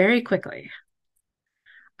moving very quickly.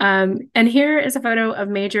 And here is a photo of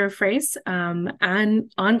Major Fraze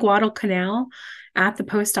on Guadalcanal at the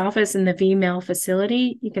post office in the V-mail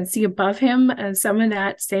facility. You can see above him some of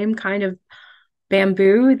that same kind of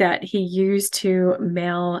bamboo that he used to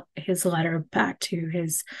mail his letter back to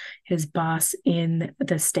his boss in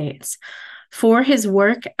the States. For his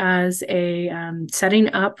work as a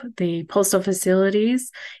setting up the postal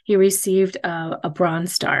facilities, he received a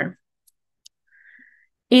Bronze Star.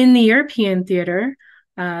 In the European theater,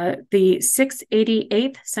 the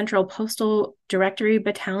 688th Central Postal Directory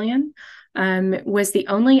Battalion was the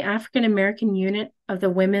only African-American unit of the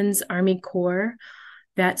Women's Army Corps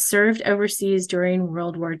that served overseas during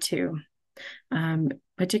World War II,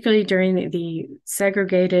 particularly during the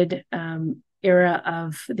segregated era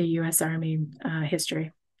of the U.S. Army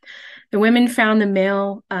history. The women found the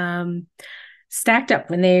mail stacked up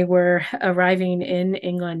when they were arriving in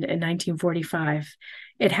England in 1945.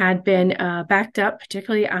 It had been backed up,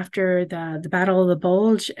 particularly after the Battle of the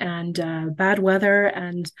Bulge and bad weather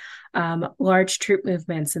and large troop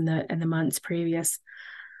movements in the months previous.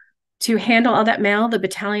 To handle all that mail, the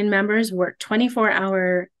battalion members worked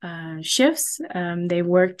 24-hour shifts. They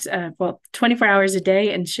worked 24 hours a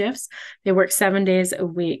day in shifts. They worked 7 days a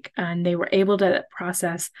week, and they were able to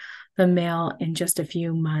process the mail in just a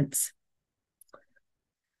few months.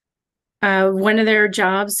 One of their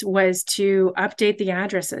jobs was to update the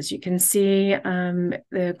addresses. You can see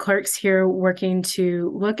the clerks here working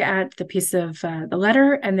to look at the piece of the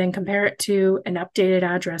letter and then compare it to an updated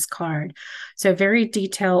address card. So very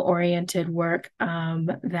detail-oriented work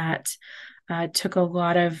that took a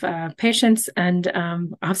lot of patience and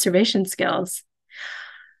observation skills.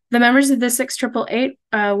 The members of the 6888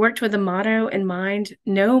 worked with a motto in mind: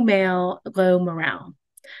 no mail, low morale.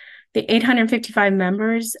 The 855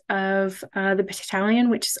 members of the battalion,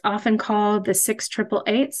 which is often called the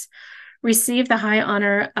 6888s, received the high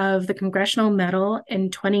honor of the Congressional Medal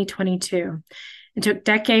in 2022. It took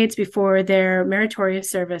decades before their meritorious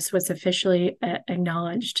service was officially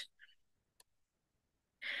acknowledged.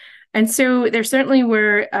 And so there certainly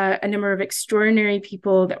were a number of extraordinary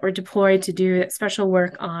people that were deployed to do special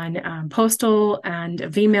work on postal and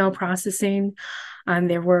V-mail processing.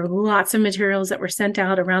 There were lots of materials that were sent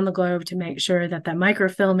out around the globe to make sure that the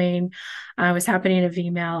microfilming was happening in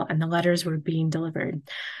V-mail and the letters were being delivered.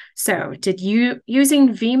 So did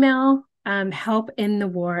using V-mail help in the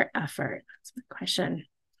war effort? That's my question.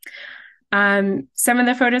 Some of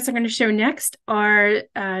the photos I'm going to show next are,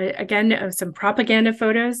 again, some propaganda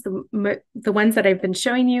photos. The ones that I've been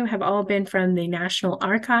showing you have all been from the National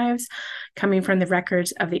Archives, coming from the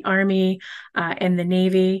records of the Army and the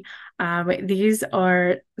Navy. These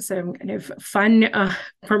are some kind of fun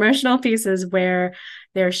promotional pieces where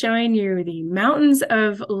they're showing you the mountains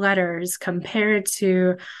of letters compared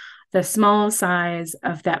to the small size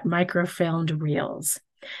of that microfilmed reels.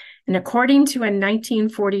 And according to a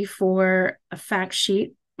 1944 fact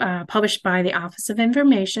sheet published by the Office of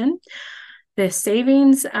Information, the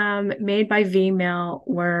savings made by V-mail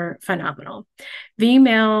were phenomenal.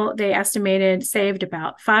 V-mail, they estimated, saved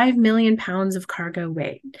about 5 million pounds of cargo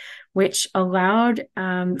weight, which allowed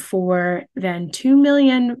for then 2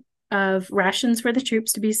 million of rations for the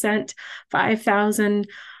troops to be sent, 500,000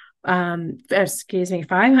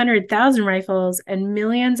 rifles, and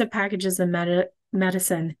millions of packages of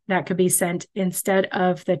medicine that could be sent instead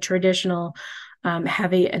of the traditional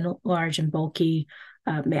heavy and large and bulky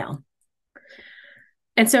mail.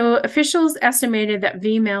 And so officials estimated that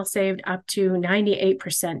V-mail saved up to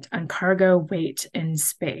 98% on cargo weight in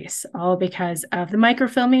space, all because of the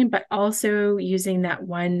microfilming, but also using that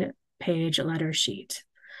one-page letter sheet.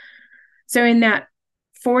 So in that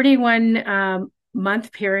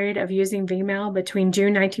 41-month period of using V-mail between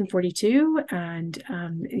June 1942 and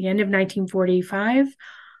the end of 1945,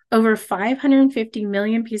 over 550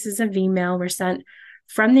 million pieces of V-mail were sent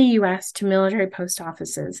from the U.S. to military post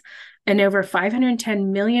offices, and over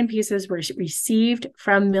 510 million pieces were received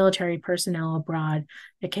from military personnel abroad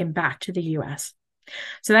that came back to the U.S.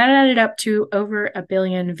 So that added up to over 1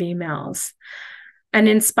 billion V-mails. And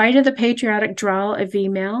in spite of the patriotic drawl of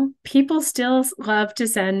V-mail, people still love to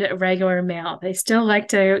send regular mail. They still like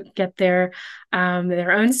to get their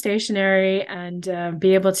own stationery and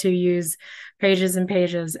be able to use pages and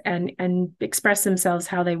pages and express themselves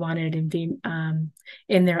how they wanted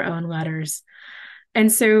in their own letters. And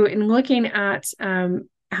so in looking at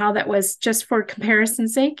how that was, just for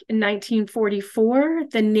comparison's sake, in 1944,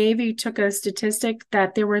 the Navy took a statistic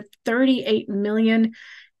that there were 38 million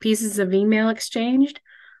pieces of email exchanged,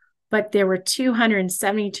 but there were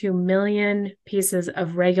 272 million pieces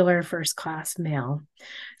of regular first-class mail.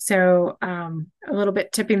 So a little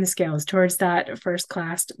bit tipping the scales towards that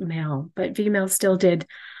first-class mail, but V-mail still did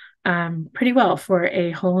pretty well for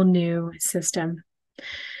a whole new system.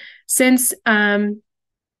 Since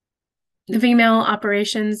the V-mail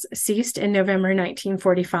operations ceased in November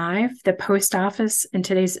 1945, the Post Office and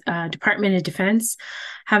today's Department of Defense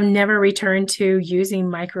have never returned to using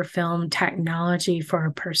microfilm technology for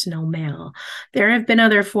personal mail. There have been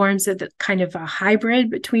other forms of kind of a hybrid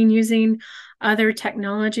between using other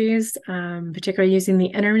technologies, particularly using the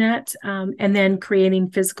internet, and then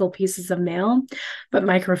creating physical pieces of mail. But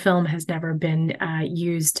microfilm has never been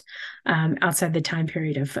used outside the time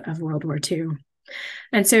period of World War II.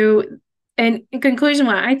 And so, and in conclusion,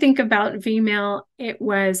 when I think about V-mail, it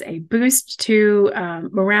was a boost to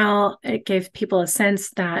morale. It gave people a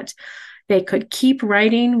sense that they could keep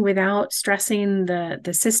writing without stressing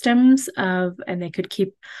the systems and they could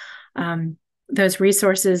keep those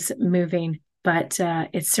resources moving. But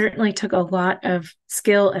it certainly took a lot of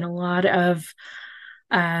skill and a lot of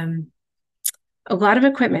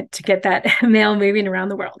equipment to get that mail moving around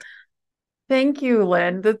the world. Thank you,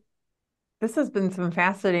 Lynn. This has been some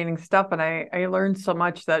fascinating stuff, and I learned so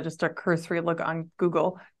much that just a cursory look on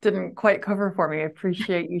Google didn't quite cover for me. I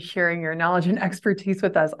appreciate you sharing your knowledge and expertise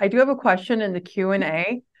with us. I do have a question in the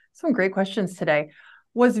Q&A. Some great questions today.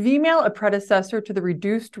 Was V-mail a predecessor to the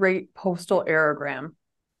reduced rate postal aerogram?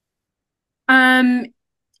 Um,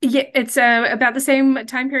 yeah, it's about the same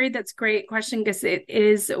time period. That's a great question because it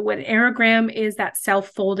is what aerogram is, that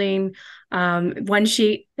self-folding one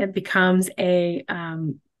sheet that becomes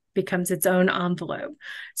its own envelope.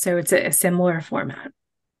 So it's a similar format.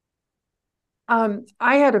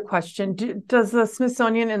 I had a question. Does the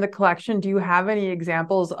Smithsonian in the collection, do you have any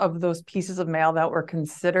examples of those pieces of mail that were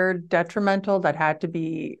considered detrimental,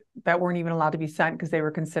 that weren't even allowed to be sent because they were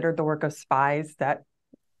considered the work of spies, that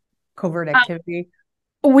covert activity?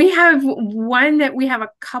 We have a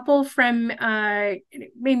couple from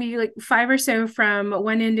maybe like 5 or so from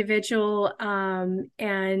one individual,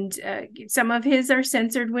 and some of his are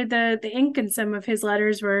censored with the ink, and some of his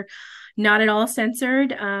letters were not at all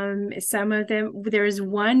censored. Some of them, there's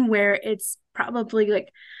one where it's probably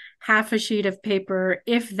like half a sheet of paper,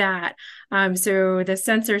 if that. So the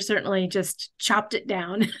censor certainly just chopped it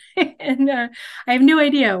down. And I have no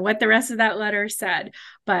idea what the rest of that letter said.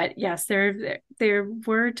 But yes, there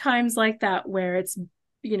were times like that where it's,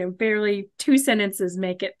 barely 2 sentences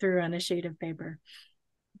make it through on a sheet of paper.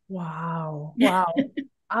 Wow.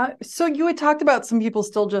 So you had talked about some people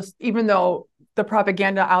still just, even though the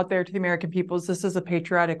propaganda out there to the American people is this is a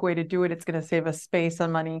patriotic way to do it, it's going to save us space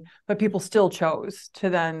and money, but people still chose to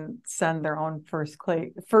then send their own first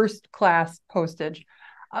class postage.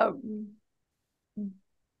 Uh,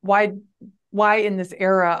 why in this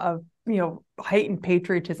era of heightened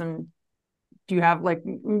patriotism do you have like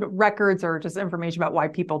records or just information about why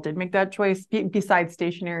people did make that choice besides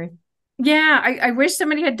stationery? Yeah, I wish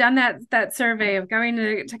somebody had done that survey of going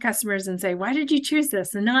to customers and say, why did you choose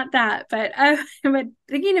this and not that? But but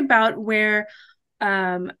thinking about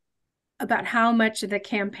about how much of the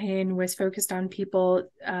campaign was focused on people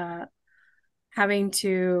having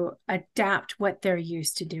to adapt what they're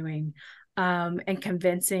used to doing, and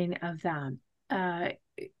convincing of them.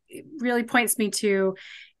 It really points me to,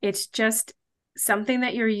 it's just something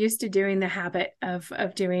that you're used to doing, the habit of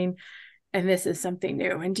doing, and this is something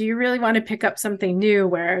new. And do you really want to pick up something new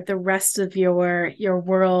where the rest of your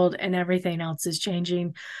world and everything else is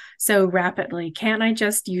changing so rapidly? Can't I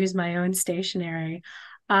just use my own stationery?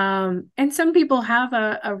 And some people have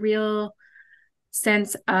a real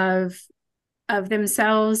sense of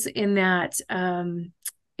themselves in that,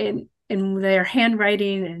 in their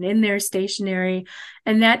handwriting and in their stationery,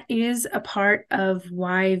 and that is a part of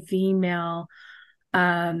why VMail,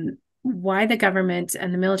 why the government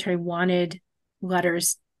and the military wanted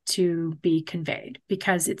letters to be conveyed,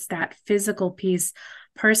 because it's that physical piece,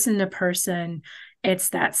 person to person. It's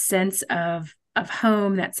that sense of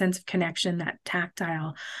home, that sense of connection, that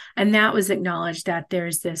tactile. And that was acknowledged, that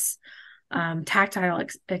there's this tactile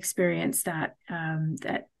experience, that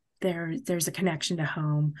there's a connection to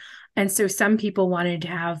home. And so some people wanted to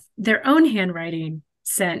have their own handwriting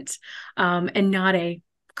sent, and not a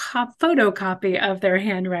photocopy of their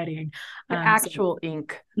handwriting. The actual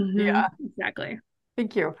ink. Yeah, exactly.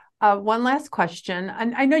 Thank you. One last question.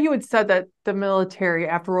 And I know you had said that the military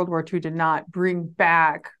after World War II did not bring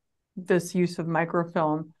back this use of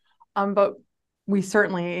microfilm, but we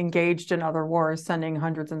certainly engaged in other wars, sending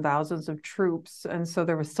hundreds and thousands of troops. And so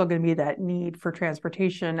there was still going to be that need for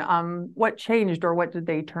transportation. What changed, or what did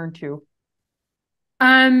they turn to?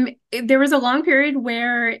 There was a long period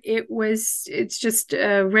where it's just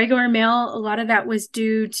regular mail. A lot of that was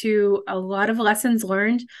due to a lot of lessons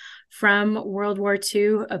learned from World War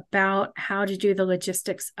II about how to do the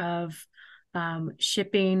logistics of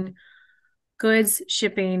shipping goods,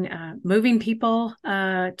 moving people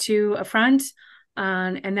to a front.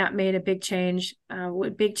 And that made a big change.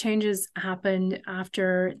 Big changes happened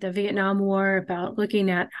after the Vietnam War about looking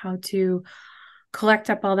at how to collect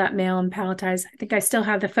up all that mail and palletize. I think I still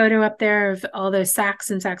have the photo up there of all those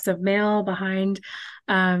sacks and sacks of mail behind.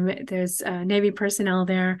 There's Navy personnel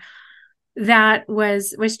there. That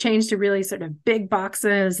was changed to really sort of big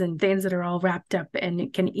boxes and things that are all wrapped up and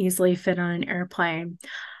it can easily fit on an airplane.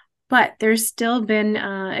 But there's still been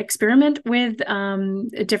experiment with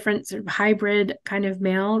a different sort of hybrid kind of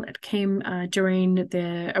mail that came during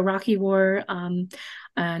the Iraqi War, and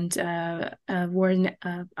war in,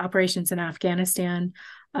 operations in Afghanistan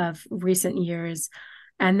of recent years.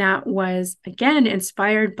 And that was, again,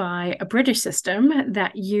 inspired by a British system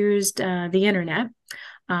that used the internet,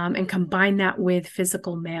 and combined that with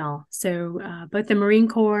physical mail. So both the Marine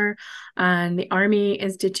Corps and the Army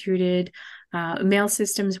instituted mail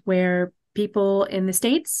systems where people in the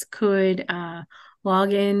States could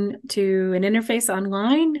log in to an interface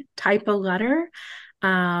online, type a letter,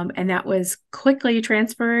 and that was quickly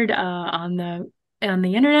transferred on the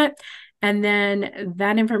internet. And then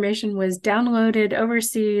that information was downloaded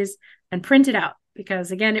overseas and printed out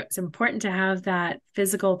because again, it was important to have that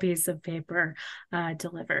physical piece of paper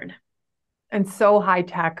delivered. And so high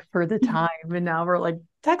tech for the time. And now we're like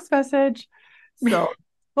text message. So,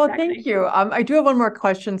 well, Exactly. thank you. I do have one more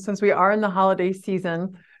question since we are in the holiday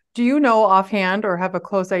season. Do you know offhand or have a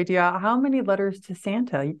close idea how many letters to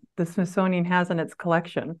Santa the Smithsonian has in its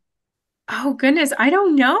collection? Oh goodness, I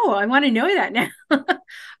don't know. I want to know that now.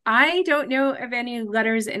 I don't know of any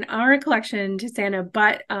letters in our collection to Santa,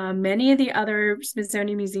 but many of the other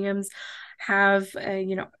Smithsonian museums have,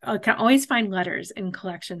 can always find letters in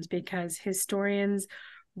collections because historians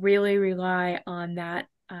really rely on that,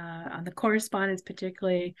 on the correspondence,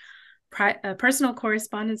 particularly personal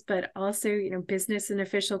correspondence, but also, business and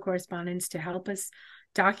official correspondence to help us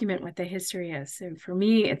document what the history is. So for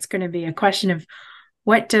me, it's going to be a question of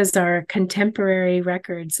what does our contemporary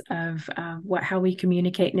records of how we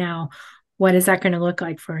communicate now, what is that going to look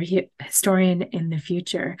like for a historian in the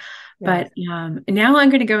future? Yes. But now I'm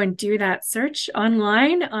going to go and do that search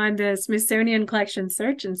online on the Smithsonian Collection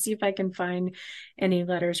search and see if I can find any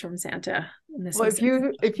letters from Santa in the Well,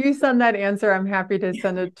 if you send that answer, I'm happy to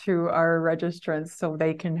send it to our registrants so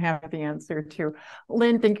they can have the answer too.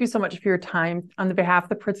 Lynn, thank you so much for your time. On the behalf of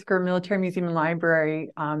the Pritzker Military Museum and Library,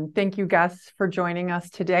 thank you guests for joining us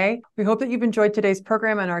today. We hope that you've enjoyed today's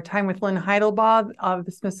program and our time with Lynn Heidelbaugh of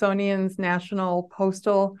the Smithsonian's National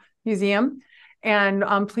Postal Museum. And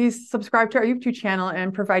please subscribe to our YouTube channel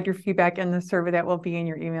and provide your feedback in the survey that will be in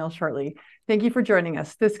your email shortly. Thank you for joining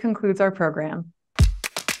us. This concludes our program.